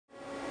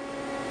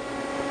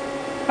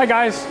Hi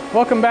guys,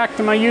 welcome back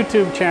to my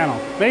YouTube channel,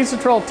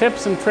 Mazatrol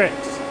Tips and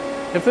Tricks.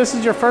 If this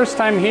is your first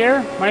time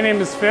here, my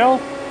name is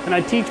Phil, and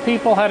I teach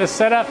people how to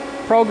set up,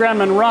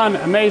 program, and run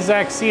a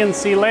Mazak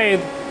CNC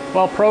lathe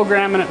while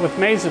programming it with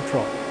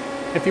Mazatrol.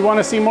 If you want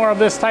to see more of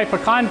this type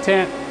of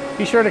content,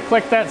 be sure to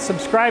click that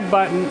subscribe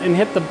button and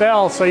hit the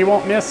bell so you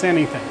won't miss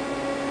anything.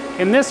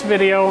 In this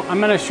video, I'm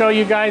going to show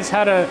you guys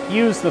how to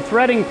use the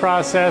threading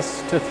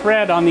process to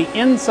thread on the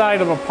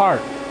inside of a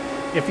part.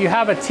 If you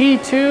have a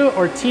T2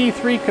 or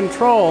T3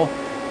 control,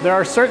 there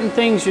are certain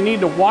things you need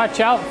to watch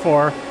out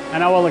for,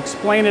 and I will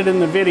explain it in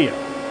the video.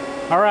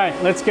 All right,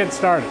 let's get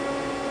started.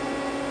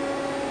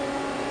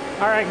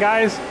 All right,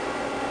 guys,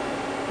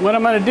 what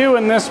I'm going to do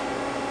in this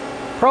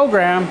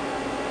program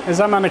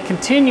is I'm going to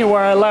continue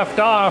where I left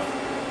off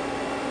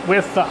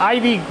with the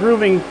ID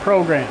grooving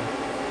program.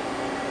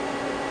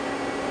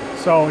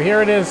 So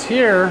here it is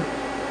here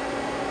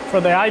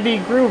for the ID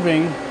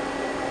grooving.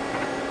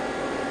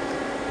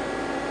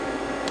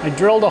 I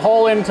drilled a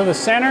hole into the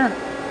center,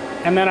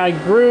 and then I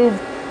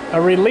grooved a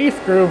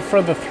relief groove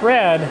for the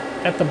thread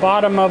at the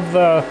bottom of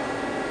the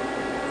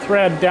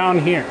thread down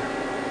here.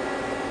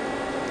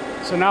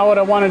 So now what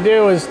I want to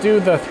do is do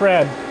the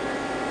thread.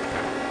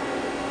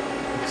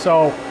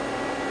 So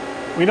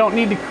we don't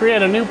need to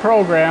create a new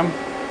program.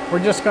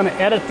 We're just going to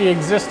edit the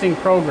existing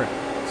program.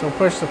 So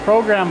push the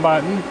program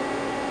button,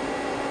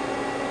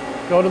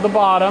 go to the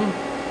bottom,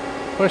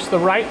 push the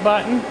right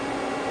button,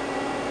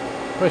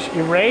 push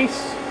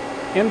erase,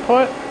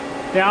 input,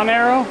 down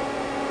arrow,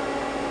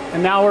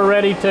 and now we're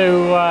ready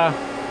to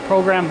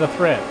program the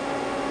thread.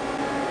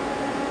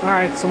 All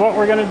right, so what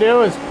we're going to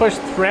do is push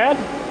thread,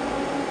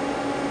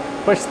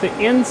 push the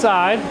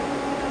inside,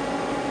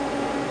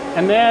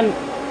 and then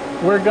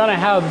we're going to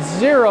have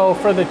 0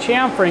 for the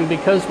chamfering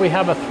because we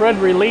have a thread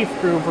relief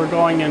groove we're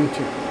going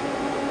into.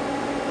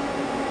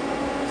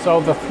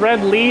 So the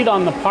thread lead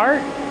on the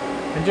part,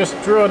 I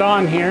just drew it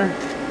on here.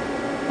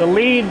 The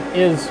lead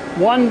is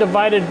 1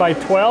 divided by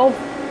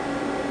 12,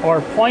 or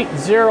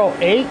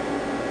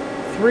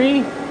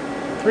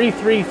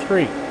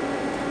 0.0833333.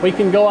 We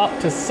can go up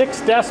to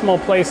 6 decimal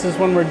places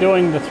when we're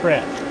doing the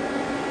thread.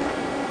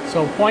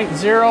 So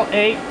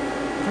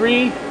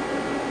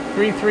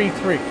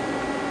 0.083333.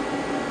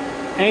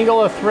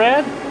 Angle of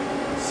thread,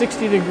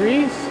 60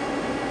 degrees.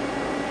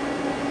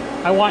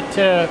 I want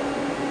to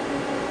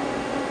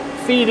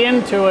feed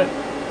into it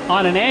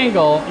on an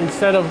angle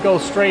instead of go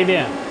straight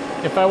in.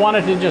 If I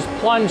wanted to just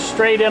plunge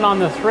straight in on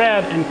the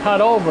thread and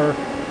cut over,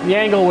 the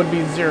angle would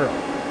be 0.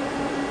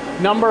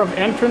 Number of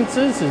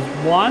entrances is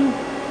 1.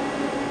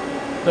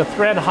 The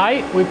thread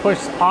height, we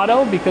push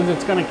auto because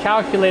it's going to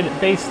calculate it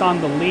based on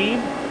the lead.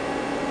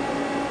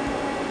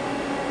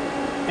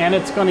 And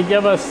it's going to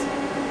give us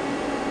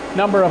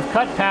number of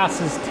cut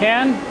passes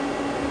 10,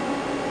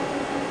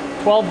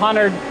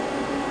 1200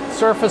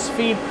 surface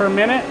feet per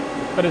minute,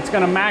 but it's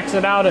going to max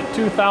it out at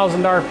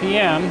 2000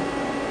 RPM,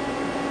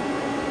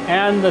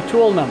 and the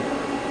tool number.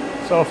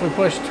 So if we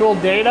push tool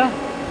data,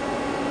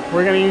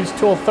 we're going to use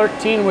tool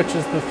 13, which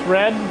is the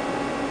thread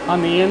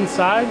on the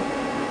inside.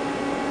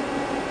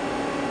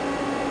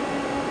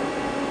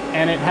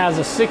 And it has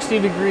a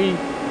 60-degree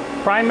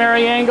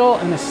primary angle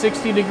and a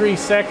 60-degree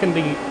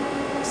secondary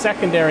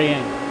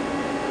angle.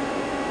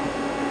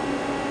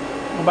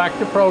 Go back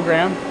to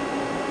program.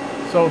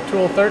 So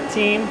tool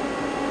 13,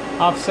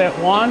 offset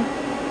 1.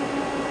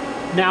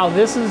 Now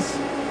this is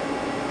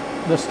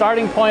the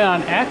starting point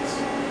on X.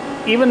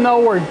 Even though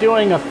we're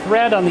doing a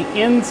thread on the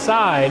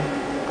inside,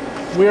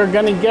 we're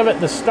going to give it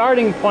the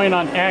starting point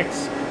on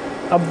X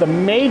of the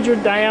major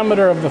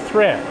diameter of the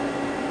thread,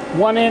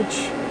 1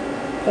 inch,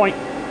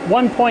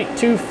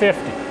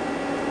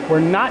 1.250.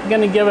 We're not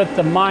going to give it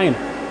the minor.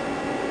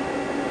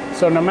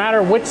 So no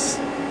matter which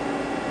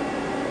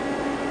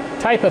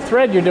type of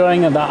thread you're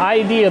doing, the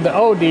ID or the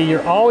OD,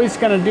 you're always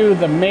going to do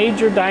the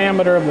major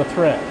diameter of the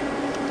thread.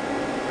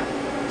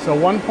 So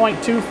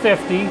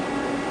 1.250,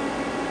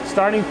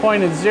 starting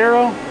point is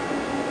 0,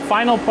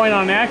 final point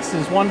on X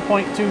is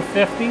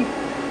 1.250.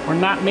 We're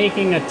not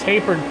making a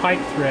tapered pipe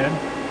thread.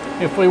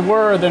 If we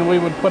were, then we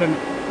would put a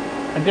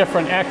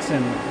different X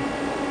in there.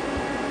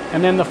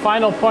 And then the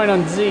final point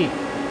on Z,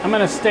 I'm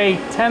going to stay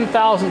 10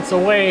 thousandths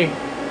away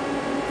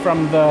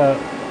from the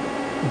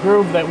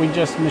groove that we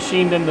just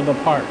machined into the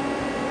part.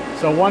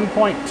 So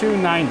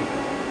 1.290.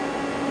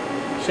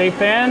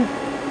 Shape end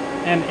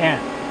and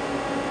end.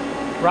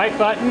 Right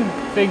button,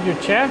 figure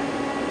check.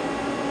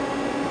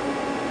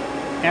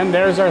 And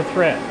there's our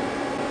thread.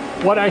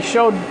 What I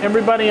showed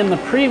everybody in the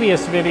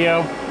previous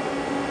video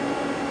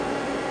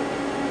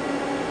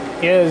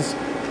is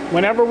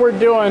whenever we're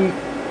doing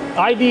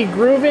ID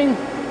grooving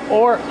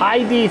or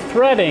ID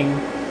threading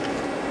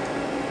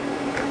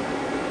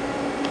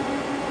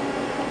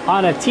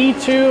on a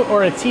T2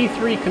 or a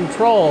T3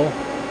 control,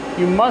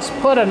 you must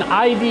put an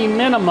ID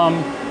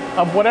minimum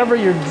of whatever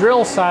your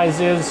drill size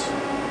is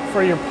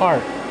for your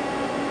part.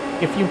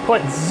 If you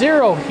put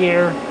 0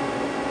 here,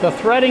 the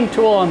threading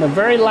tool on the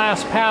very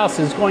last pass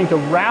is going to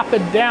wrap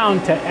it down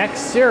to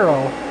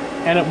X0,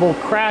 and it will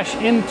crash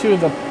into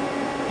the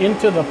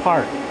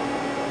part.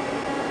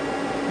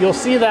 you'll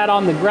see that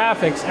on the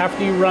graphics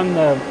after you run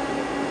the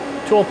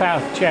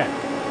toolpath check.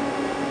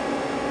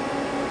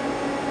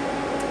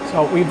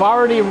 So we've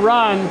already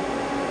run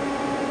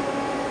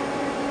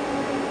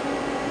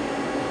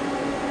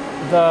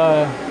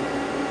the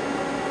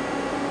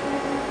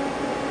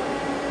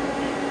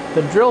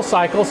drill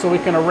cycle, so we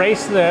can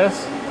erase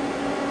this.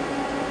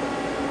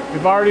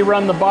 We've already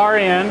run the bar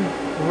in,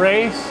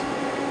 erase.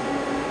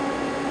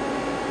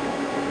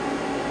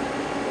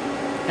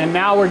 And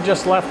now we're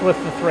just left with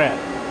the thread.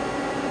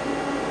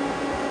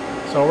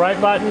 So right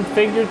button,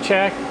 figure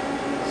check,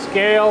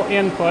 scale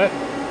input,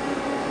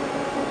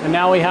 and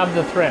now we have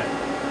the thread.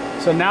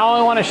 So now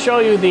I want to show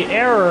you the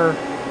error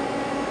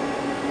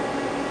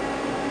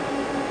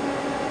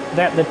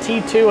that the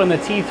T2 and the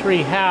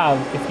T3 have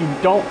if you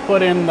don't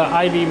put in the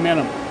ID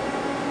minimum.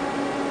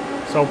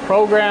 So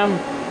program,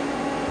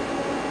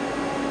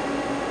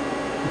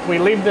 if we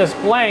leave this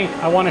blank,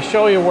 I want to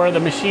show you where the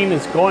machine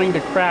is going to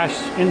crash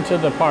into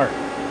the part.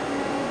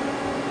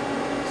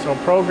 So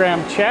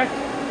program check,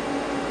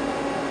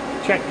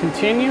 check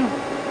continue,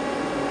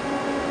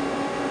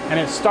 and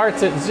it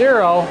starts at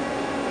 0,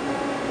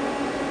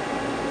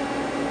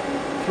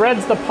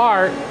 threads the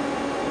part,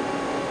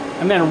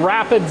 and then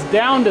rapids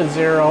down to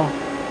 0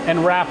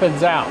 and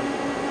rapids out.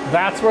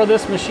 That's where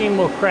this machine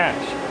will crash.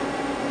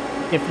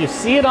 If you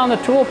see it on the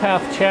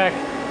toolpath check,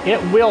 it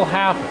will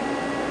happen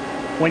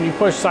when you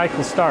push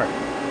cycle start.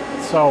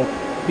 So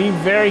be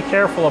very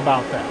careful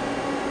about that.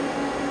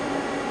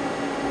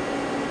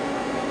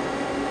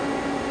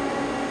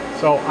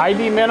 So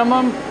ID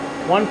minimum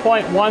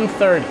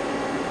 1.130.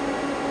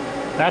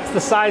 That's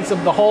the size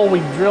of the hole we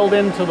drilled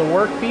into the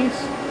workpiece.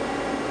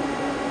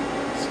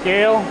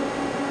 Scale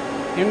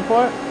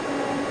input.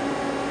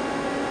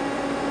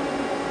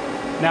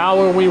 Now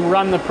when we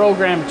run the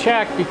program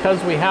check,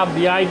 because we have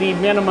the ID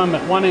minimum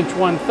at 1 inch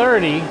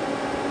 130,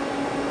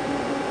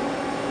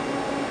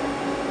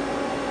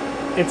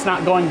 it's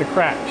not going to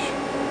crash.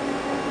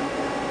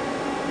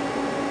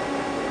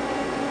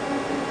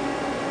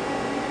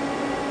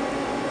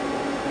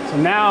 So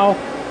now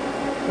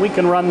we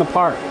can run the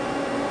part.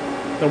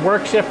 The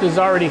work shift is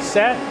already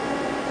set.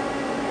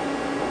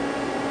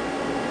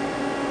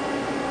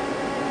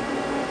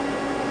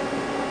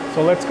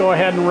 So let's go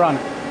ahead and run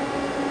it.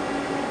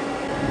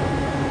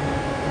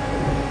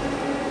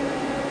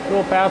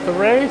 Toolpath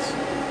erase,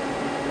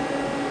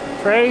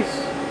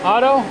 trace,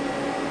 auto,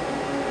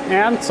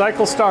 and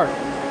cycle start.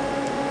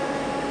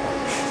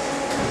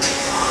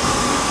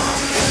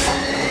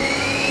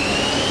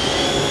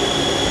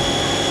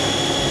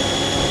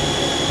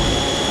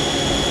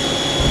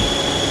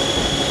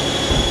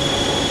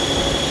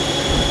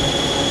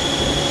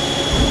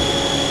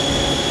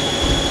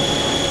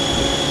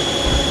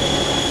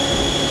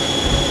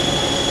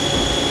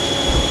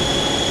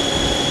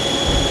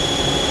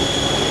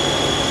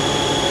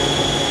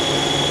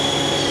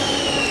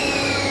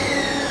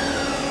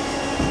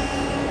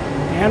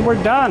 And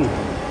we're done.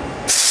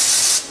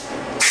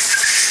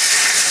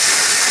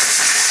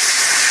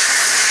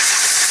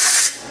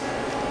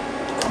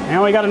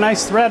 And we got a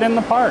nice thread in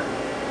the part.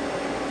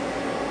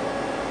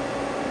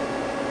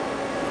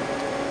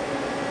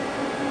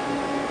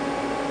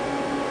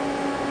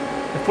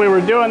 If we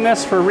were doing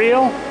this for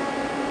real,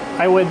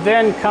 I would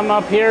then come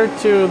up here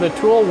to the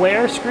tool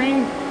wear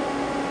screen,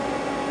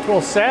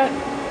 tool set,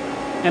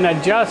 and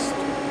adjust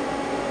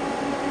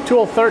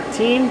tool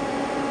 13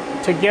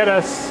 to get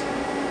us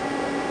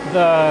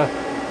the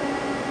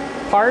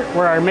part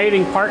where our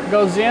mating part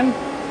goes in.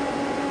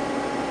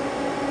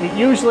 It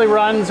usually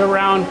runs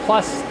around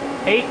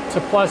 +8 to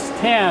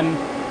 +10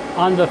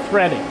 on the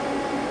threading,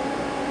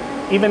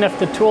 even if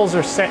the tools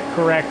are set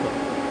correctly.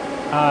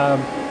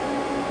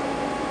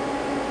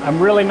 I'm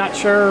really not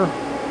sure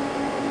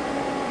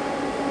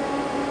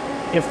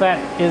if that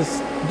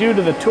is due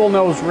to the tool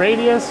nose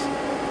radius.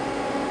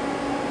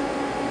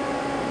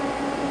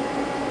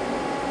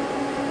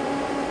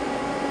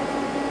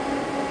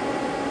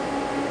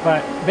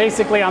 But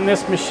basically on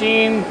this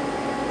machine,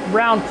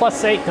 around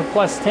 +8 to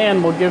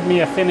 +10 will give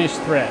me a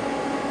finished thread.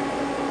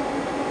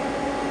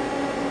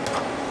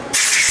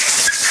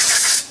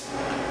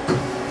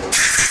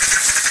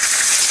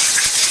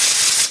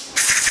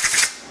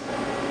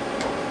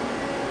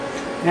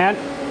 And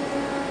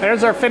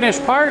there's our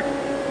finished part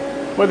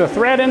with a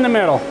thread in the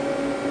middle.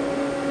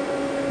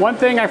 One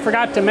thing I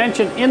forgot to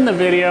mention in the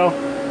video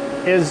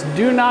is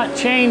do not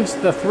change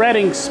the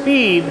threading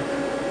speed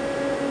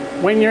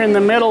when you're in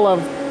the middle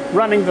of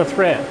running the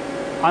thread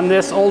on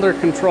this older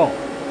control.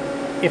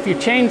 If you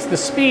change the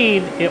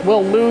speed, it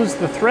will lose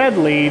the thread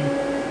lead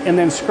and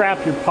then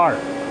scrap your part.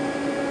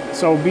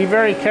 So be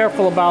very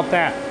careful about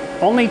that.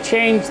 Only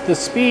change the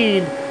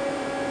speed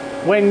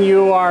when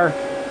you are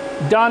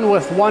done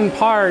with one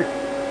part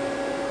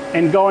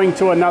and going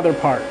to another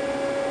part.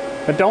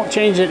 But don't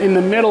change it in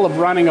the middle of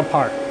running a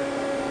part.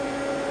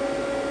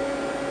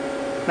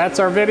 That's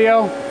our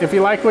video. If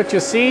you like what you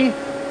see,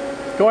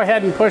 go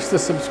ahead and push the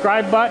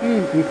subscribe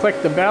button and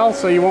click the bell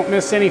so you won't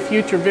miss any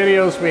future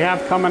videos we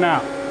have coming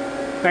out.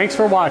 Thanks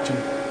for watching.